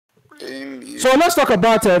So let's talk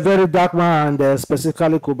about VeryDarkMan and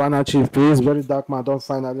specifically Cubana Chief Priest. VeryDarkMan don't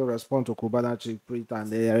finally respond to Cubana Chief Priest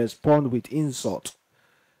and they respond with insult.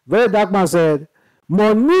 VeryDarkMan said,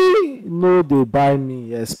 money no dey buy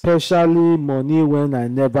me, especially money when I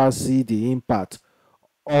never see the impact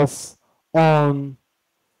of on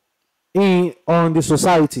the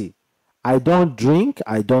society. I don't drink,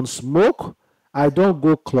 I don't smoke, I don't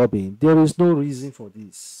go clubbing. There is no reason for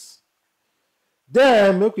this.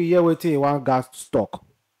 Then make we hear wetin one guy talk.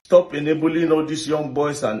 Stop enabling all these young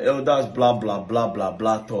boys and elders blah blah blah blah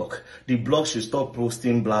blah talk. The blog should stop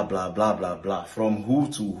posting blah blah blah blah blah. From who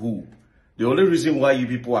to who? The only reason why you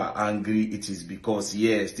people are angry, it is because,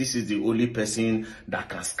 yes, this is the only person that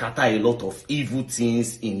can scatter a lot of evil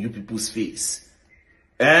things in you people's face.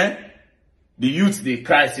 The youth, they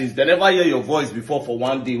cry since they never hear your voice before for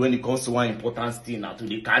one day when it comes to one important thing. Now,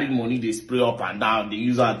 they carry money, they spray up and down, they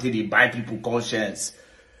use it until they buy people conscience.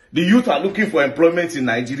 The youth are looking for employment in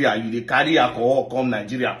Nigeria. They carry alcohol, come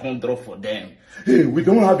Nigeria, come drop for them. Hey, we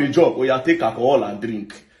don't have a job, or you take alcohol and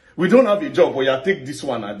drink. We don't have a job, or you take this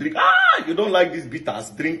one and drink. You don't like these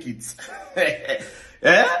bitters, drink it.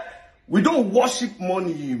 We don't worship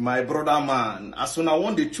money, my brother man. As soon as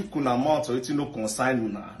one day chook una mouth, so it's no consign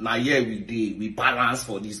una. Now here we balance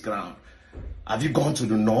for this ground. Have you gone to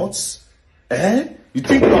the north? You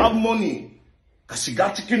think you have money?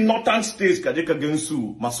 Kashiga chicken northern states kadeka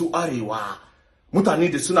gensu masu arewa. Mutani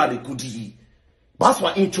de suna de kudi.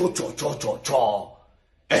 Baswa in cho.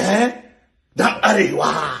 That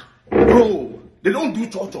arewa. Bro, they don't do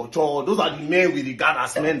cho. Those are the men we regard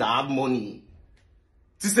as men that have money.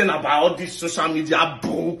 This is about all this social media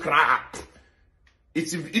bull crap.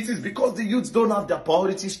 It is because the youths don't have their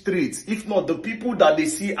priorities straight. If not, the people that they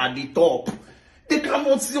see at the top, they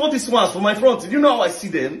cannot see all these ones from my front. You know how I see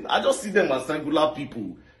them? I just see them as regular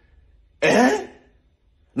people.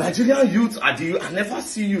 Nigerian youths, I never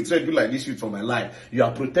see youths regular like this youth for my life. You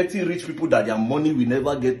are protecting rich people that their money will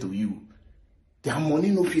never get to you. Their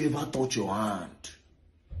money no fit ever touch your hand.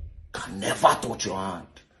 Can never touch your hand.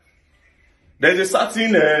 There's a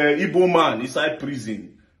certain Igbo man inside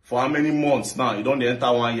prison for how many months now? You don't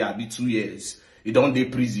enter 1 year, be 2 years. You don't dey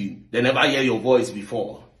prison. They never hear your voice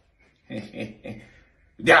before. They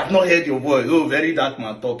have not heard your voice. Oh,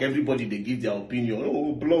 VeryDarkMan talk. Everybody, they give their opinion.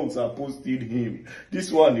 Oh, blogs are posting him.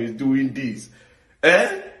 This one is doing this.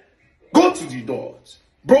 Go to the doors.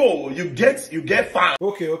 Bro, you get fans.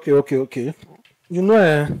 Okay. You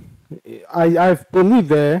know, I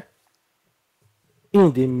believe in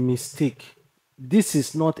the mistake. This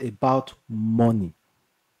is not about money.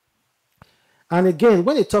 And again,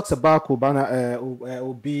 when it talks about Cubana,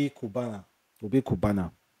 Obi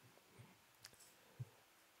Cubana,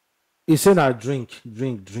 he said, "I drink."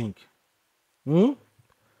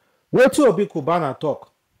 What to Obi Cubana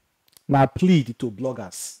talk? Now plead to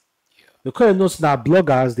bloggers. Yeah. Because you know, now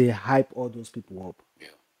bloggers they hype all those people up.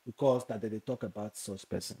 Yeah. Because that they talk about such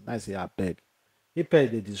person. I say, I beg. He pay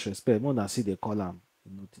the disrespect. When I see they call him.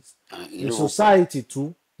 Notice in society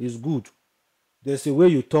too is good. There's a way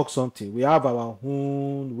you talk something. We have our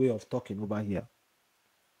own way of talking over here.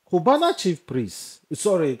 Cubana Chief Priest,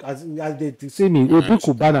 sorry, as they say me, Obi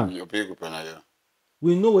Cubana. Yeah.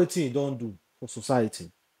 We know what he don't do for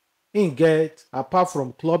society. He get, apart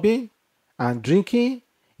from clubbing and drinking,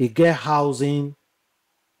 he get housing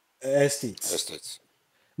estates.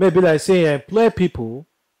 Maybe like say employ people,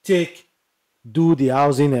 do the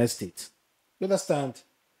housing estate. You understand?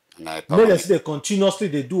 They continuously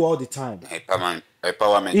they do all the time.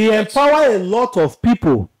 Empowerment. He empower a lot of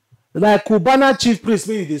people. Like Cubana Chief Priest,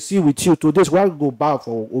 maybe they see with you today. So I go back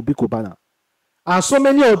for Obi Cubana. And so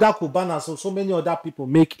many other Cubanas, so many other people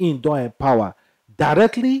make him don't empower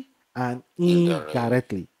directly and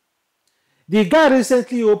indirectly. The guy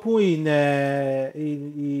recently opened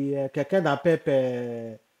in Keke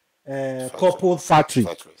Pepe couple factory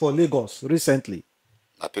for Lagos recently.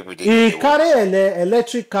 He carry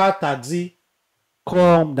electric car taxi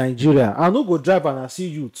come Nigeria. I no go drive and I see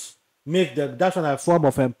youths make that one a form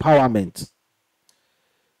of empowerment.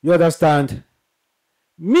 You understand?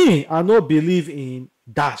 Me, I no believe in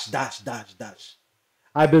dash.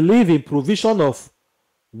 I believe in provision of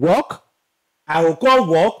work. I will call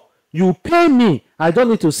work. You pay me. I don't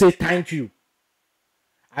need to say thank you.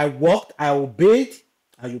 I worked, I obeyed,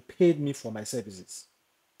 and you paid me for my services.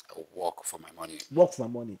 Work for my money. Work for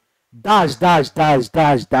my money. Dash.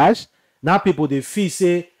 Now people they feel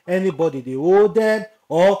say anybody they owe them,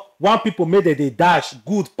 or one people made that they dash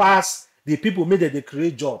good pass the people made that they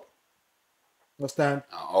create job. Understand?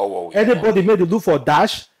 Anybody made they do for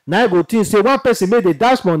dash. Now I go think say one person made the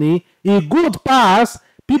dash money, he good pass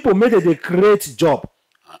people made that they create job.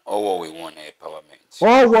 All what we want is empowerment.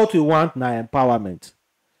 All what we want now empowerment.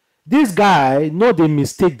 This guy, no, they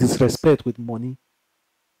mistake disrespect with money.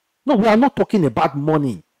 No, we are not talking about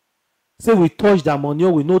money. Say we touch their money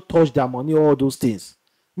or we not touch their money, all those things.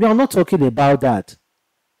 We are not talking about that.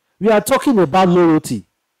 We are talking about loyalty.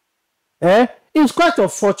 It's quite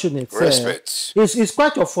unfortunate. Respect. It's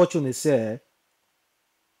quite unfortunate, sir.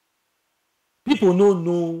 People don't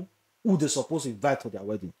know who they're supposed to invite for their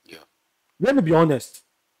wedding. Yeah. Let me be honest.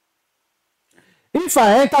 If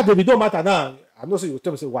I enter Davido matter now, I'm not saying you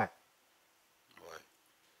tell me say why.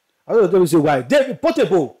 I don't tell me say why. David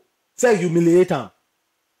Portable say humiliate him.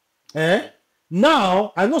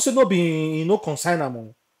 Now I know say no be consign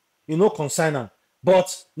am, consign am.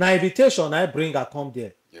 But na invitation I bring her come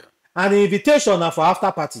there. Yeah. And the invitation na for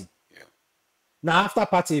after party. Yeah. Na after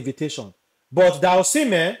party invitation. But the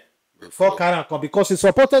Osime for carry come because he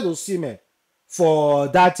supported Osime for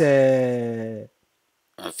that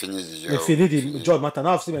finish the job matter.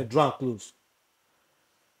 Now Osime draw and close.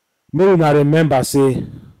 Maybe una remember say,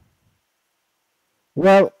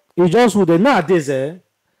 well, it just would nowadays there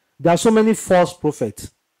are so many false prophets.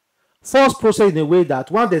 False prophets in a way that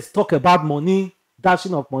when they talk about money,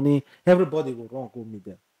 dashing of money, everybody go wrong, go meet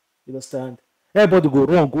them. You understand? Everybody go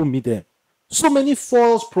wrong, go meet them. So many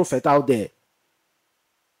false prophets out there.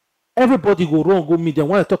 Everybody go wrong, go meet them.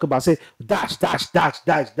 When I talk about say dash.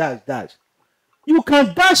 You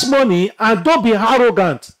can dash money and don't be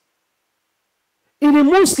arrogant. In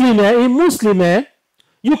Muslim,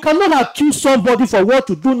 you cannot accuse somebody for what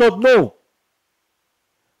you do not know.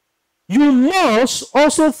 You must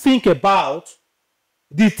also think about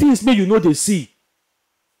the things maybe you know they see.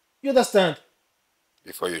 You understand?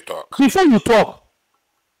 Before you talk.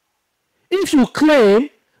 If you claim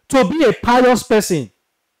to be a pious person,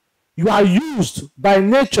 you are used by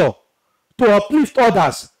nature to uplift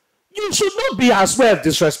others. You should not be as well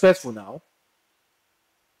disrespectful now.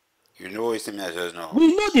 You know it's me just now. We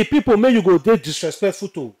know the people may you go there disrespectful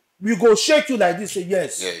to. We go shake you like this, say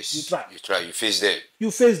yes. You try.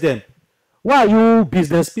 You face them. Why are you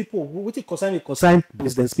business people? What you concern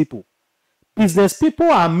business people? Business people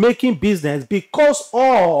are making business because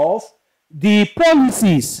of the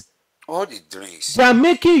policies. All the drinks. They are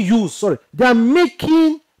making use. They are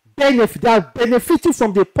making benefit. They are benefiting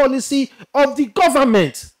from the policy of the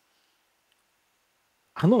government.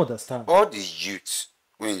 I don't understand. All the youths,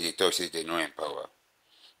 when they talk, say they know empower.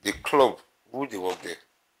 The club, who they work there?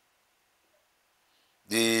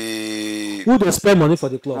 Who they spend money for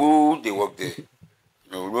the club? Who they work there?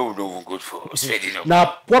 No, we don't even good for spending up.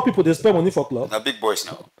 Now, poor people they spend money for club. Now big boys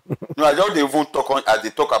now. No, I don't even talk on as they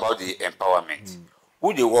talk about the empowerment.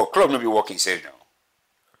 Who they work? Club no be working safe now.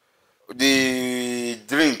 The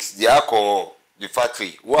drinks, the alcohol, the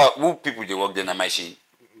factory. Who people they work there na machine?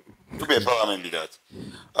 To be empowerment be that.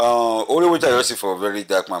 Only what I see for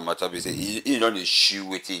VeryDarkMan matter be say he don't shoe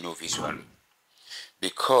waiting no visually.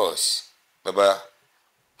 Because Baba,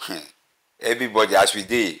 everybody as we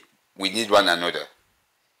did, we need one another.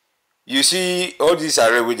 You see, all these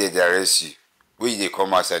are where they arrest you, where they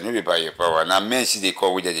come outside, no be by your power. Now men see they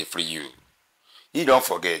call where they free you. You don't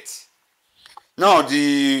forget. Now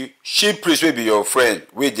the sheep priest will be your friend,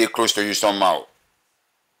 where they close to you somehow.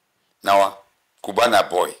 Now, Cubana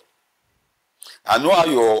boy. I know how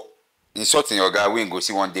you're insulting your guy when go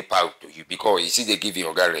see one day out to you because you see they give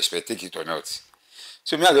your guy respect, take it or not.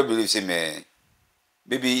 So me I don't believe say man,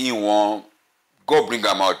 maybe he won't go bring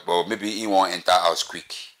him out, but maybe he won't enter house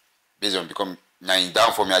quick. Based on become now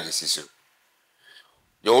down for me at the so.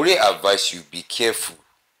 They already advise you be careful.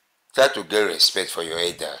 Try to get respect for your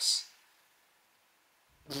elders.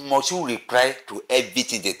 Must you reply to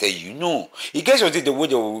everything they tell you? No. It gets something the way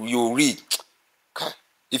you read.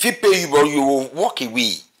 If he pay you, but you will walk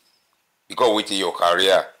away because waiting your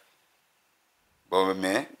career. But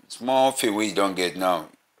man, small fee we don't get now.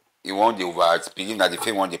 You want the over believe that the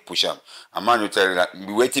fee want to push him. A man will tell you that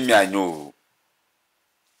be waiting me. I know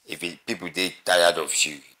if people they tired of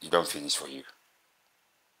you, it don't finish for you.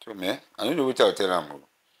 So man, I don't know what I'll tell him,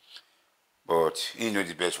 but he know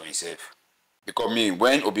the best for himself. Because me,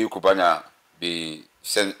 when Obi Cubana be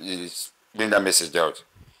bring that message out,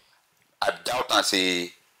 I doubt and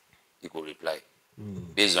say he could reply.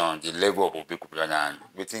 Based on the level of Obi Cubana and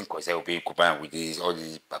waiting because Obi Cubana with this, all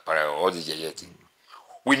these papara, all these thing.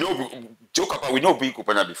 We know joke about we know Obi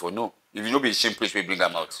Cubana before, no. If you know be same place we bring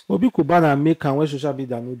them out. Obi Cubana make and when social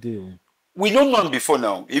media no day. We know none before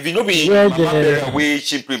now. If you know be we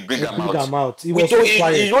simply bring them out. He was so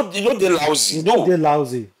quiet. You know they lousy. You know they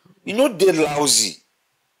lousy. You know they lousy.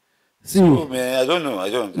 See, so, man, I don't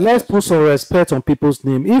know. Let's put some respect on people's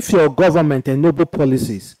name. If your government enable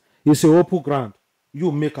policies, it's a open ground.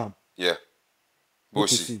 you make them. Yeah.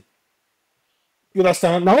 See. You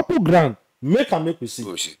understand? Now open ground, make we see.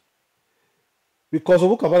 Bullshit. Because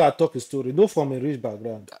Obi Cubana talk his story, no from a rich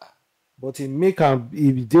background. But he make him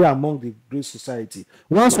they among the great society.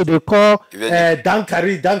 Once they call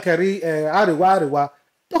Dankari, Arewa,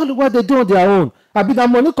 only what they do on their own. I be that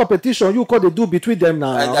money competition you call they do between them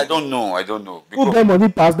now. I don't know. Who get money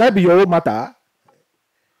pass, that be your own matter.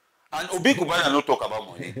 And Obi Cubana no talk about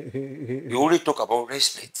money. He only talk about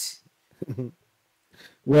respect.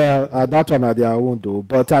 Well, that one are their own though.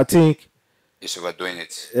 But I think he's overdoing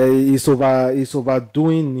it. He's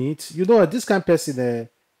overdoing it. You know, this kind of person,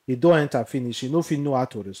 he don't enter finish. He know how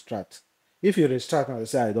to restract. If you restract and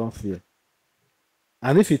say I don't fear,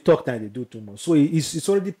 and if he talk then they do too much. So it's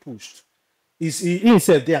already pushed. He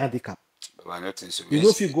himself they handicap. But I don't think so. You know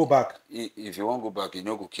if you go back. If you won't go back, you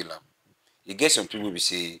know go kill him. You get some people will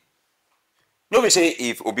say. Nobody say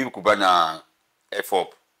if Obi Cubana F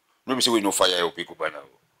up. Nobody say we no fire Obi Cubana.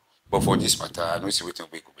 But for this matter, I don't see what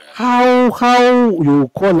Obi Cubana. How you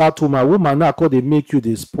call that woman now call they make you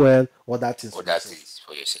they spoil all that things. All that things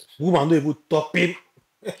for yourself. Woman don't even top him.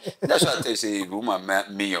 That's why I tell you say woman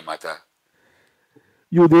me your matter.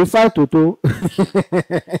 You they fight Toto.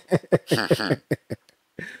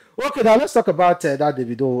 Okay, now let's talk about that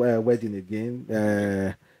Davido wedding again.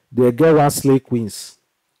 They get one slay queens.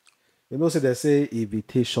 You know, so they say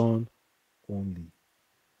invitation only.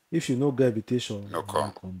 If you no get invitation, no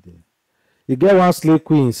come there. You get one slay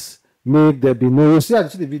queens, make there be no. You see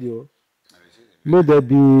the video. Make there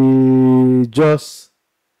be just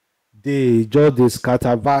they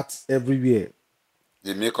scatter vats everywhere.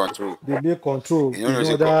 They make control. You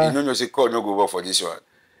know, say call no go work for this one.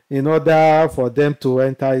 In order for them to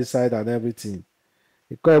enter inside and everything.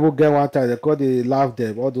 They call able get one time, they call they laugh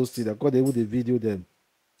them, all those things, they call they able they video them.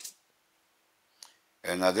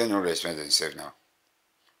 And I don't know respect themselves now.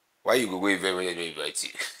 Why you go very invite you?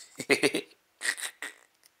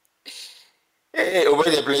 Hey, over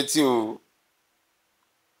there plenty.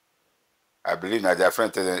 I believe that their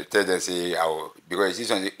friend tell them say, oh, because this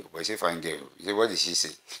one was a fine girl. He said, what did she say?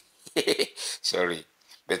 Sorry,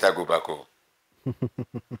 better go back home.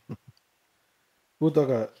 Who talk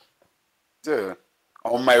about? So,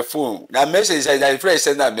 on my phone. That message, that friend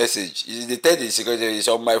send that message. They tell the secretary, it's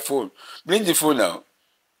on my phone. Bring the phone now.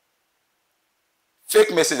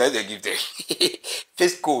 Fake message that they give them.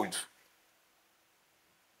 Fake code.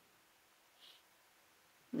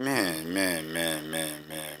 Man.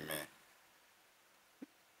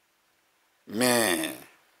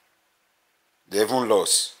 They even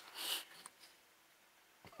lost.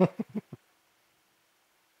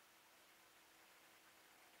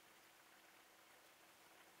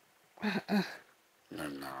 No.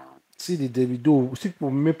 See the Davido. See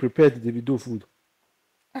people may prepare the Davido food.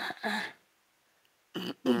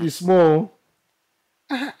 Be small.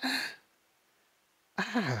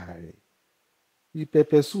 The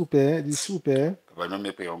pepper soup, the soup, But not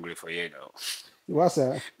make me hungry for you now. What's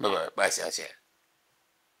that? But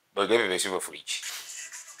get me super fridge.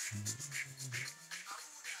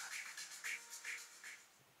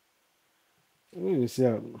 You see,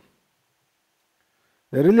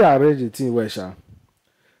 they really arrange the thing well, Sha.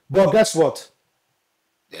 But guess what?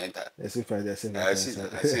 They enter. I see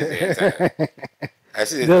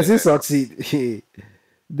they still succeed.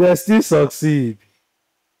 They still succeed.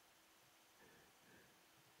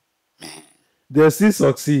 They still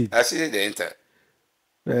succeed. I see they enter.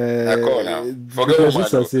 I call now. Forget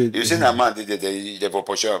what man. You see that man did the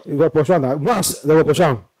proportion. You got portion now. Once the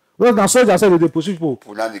proportion. Well, now soldiers say they push people.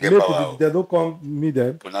 They don't come meet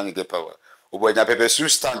them. Punani get power. Oh boy, na pepper soup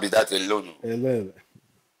stand be that alone. Alone.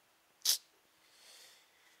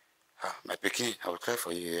 My pikin, I will try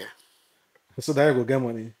for you, yeah. So that you go get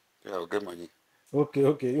money. Yeah, I will get money.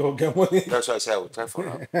 Okay, you will get money. That's why I say I will try for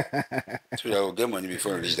her. So I will get money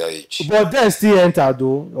before I reach that age. But they still enter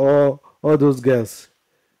though, all those girls.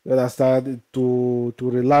 You understand to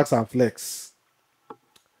relax and flex.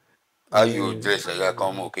 How you dress like that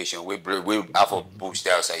come occasion? We half of books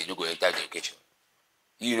there outside. You don't go enter the occasion.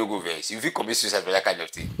 You don't go verse. If you commit suicide for that kind of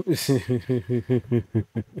thing,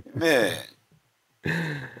 man.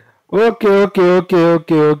 Okay.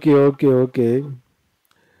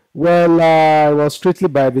 Well, it was strictly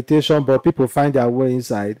by invitation, but people find their way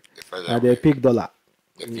inside and they pick dollar.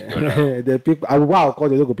 They pick. Wow, cause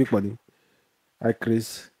they don't go pick money. Hi,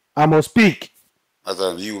 Chris. I must pick. As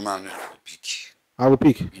a you man, pick. I will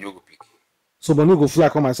pick. You don't go pick. So money go fly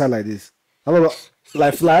come my side like this. I will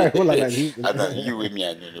like fly hold like this. As you with me,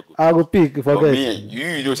 I know go. I will pick. Forget. Me,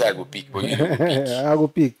 you know say I go pick, but you don't go pick. I will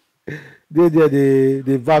pick.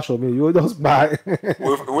 they vouch for me. You just buy.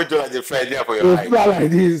 We do like the fly there for your eye. Fly like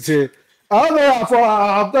this. I don't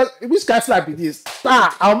know which kind of fly be this.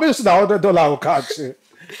 I'll make sure that $100 will catch.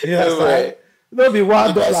 Yes, right. No be $1.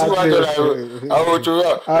 I will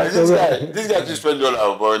this guy just spend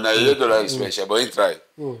 $1, but now $8 is special, but he try.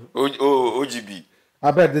 OGB.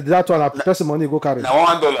 I bet that one person money go carry. Now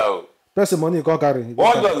 $1. Person money go carry.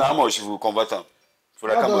 $1 how much you will convert them?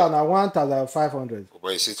 $1 now 1,500.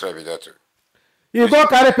 But you see try with that. You go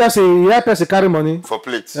carry person, you help person carry money. For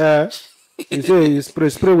plates. You say you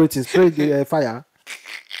spray waiting, spray fire.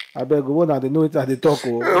 I beg go now they know it and they talk.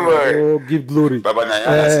 Oh, give glory. Baba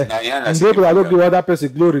and people that don't give other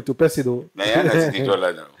person glory to person though.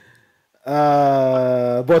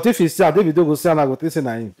 But if it's still Davido go say I go say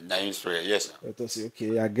na him. Na him spray, yes. I say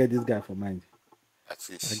okay, I get this guy for mind. I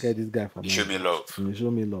get this guy for mind. Show me love. You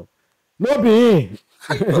show me love. No be him.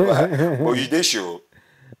 But you dey sure.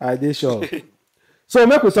 I dey sure. So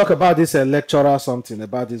make we talk about this lecturer something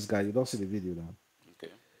about this guy. You don't see the video now.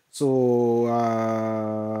 Okay. So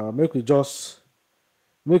make we just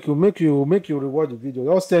make you reward the video.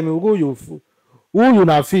 Just tell me who you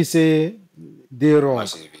now feel say they wrong.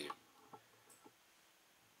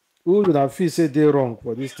 Who you now feel say they wrong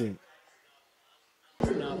for this thing. I'm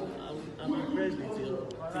impressed with your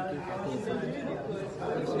thinking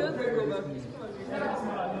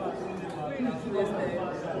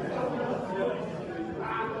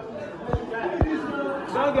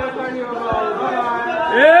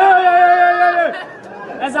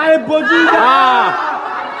That's how it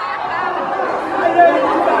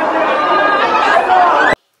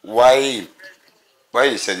Why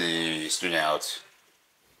you send the student out?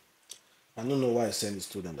 I don't know why I send the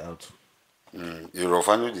student out. You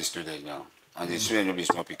refund the student now, and the student will be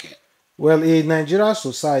small picking. Well, in Nigeria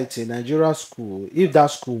society, Nigeria school, if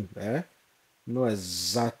that school, know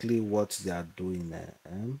exactly what they are doing,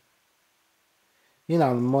 in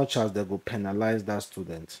as much as they go penalize that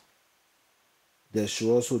student, they should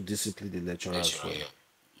also discipline the lecturer as well.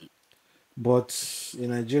 Yeah. But in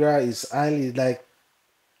Nigeria, it's highly like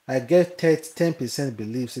I get 10%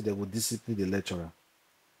 believe say they will discipline the lecturer.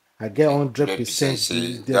 I get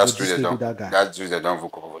 100% they will discipline that guy. That student don't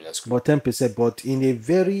vote for their school. But 10%. But in a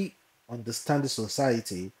very understanding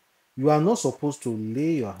society, you are not supposed to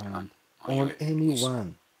lay your hand on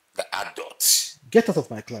anyone. The adults. Get out of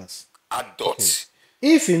my class. Adults.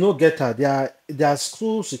 Okay. If you no get out, their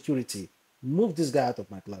school security. Move this guy out of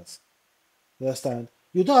my class. You understand?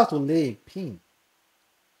 You don't have to lay a pin.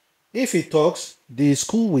 If he talks, the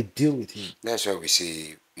school will deal with him. That's why we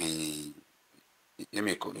say, let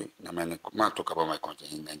me talk about my country.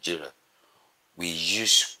 In Nigeria, we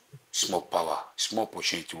use small power, small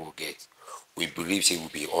opportunity we'll get. We believe it will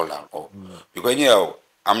be all and all. Because anyhow,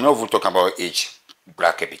 I'm not even talking about age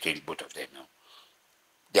bracket between both of them now.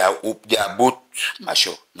 They are both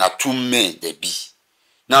mature. Now 2 men they be.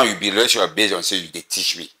 Now you be lecturer based on say you they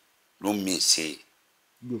teach me. No me say.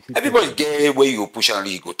 Everybody get where you push and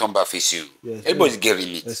you go turn back face you. Yes, everybody's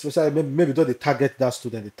getting it. Especially maybe don't they target that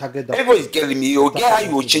student, they target that. Everybody's getting me. You get how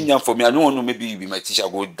you will change them for me. I don't want to maybe you be my teacher, I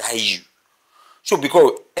will die you. So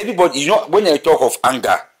because everybody, you know, when I talk of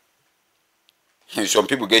anger, some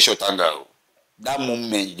people get short anger. That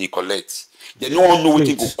moment they collect. They don't know what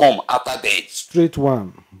will come after that. Straight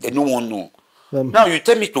one. They don't want to know. Now you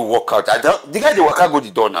tell me to walk out. The guy they walk out go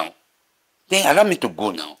the door now. Then allow me to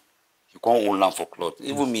go now. You can't hold on for cloth.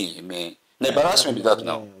 Even me, man. The embarrassment be that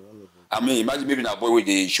now. I mean, imagine maybe a boy where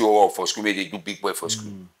they show up for school, maybe they do big boy for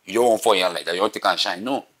school. You don't want for you like that. You want to take and shine.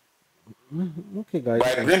 No. Okay, guys.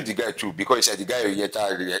 But I blame the guy too because he said the guy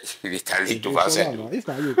retaliate to ourselves. If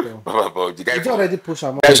not you, but the guy already push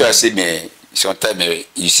him. That's why I say, man. Sometimes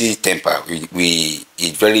you see temper. We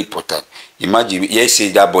it's very important. Imagine, yes, say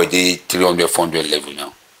that boy they 300, 400 level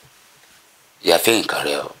now. You are failing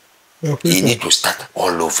career. You need to start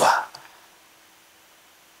all over.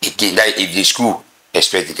 Again, that if the school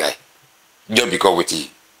expect the guy, just because with him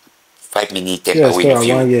 5 minutes temper away with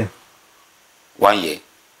you. 1 year. 1 year.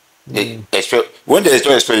 They expect when they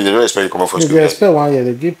don't expect, they don't expect to come out for school. They expect 1 year.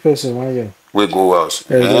 They give person 1 year. We go out.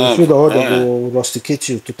 They feel the order go rusticate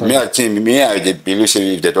you. I believe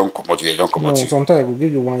say if they don't come out, they don't come out. No, sometimes I will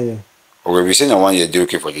give you 1 year. Okay, we say na 1 year, they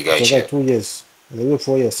okay for the guy. So 2 years. They wait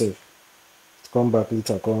 4 years safe. Come back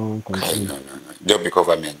later, come continue. No. Just because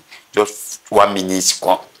I mean, just 1 minute.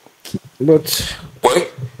 But boy.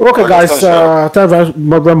 Okay, guys. Thank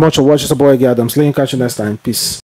you very much for watching. It's your boy Adams. Catch you next time. Peace.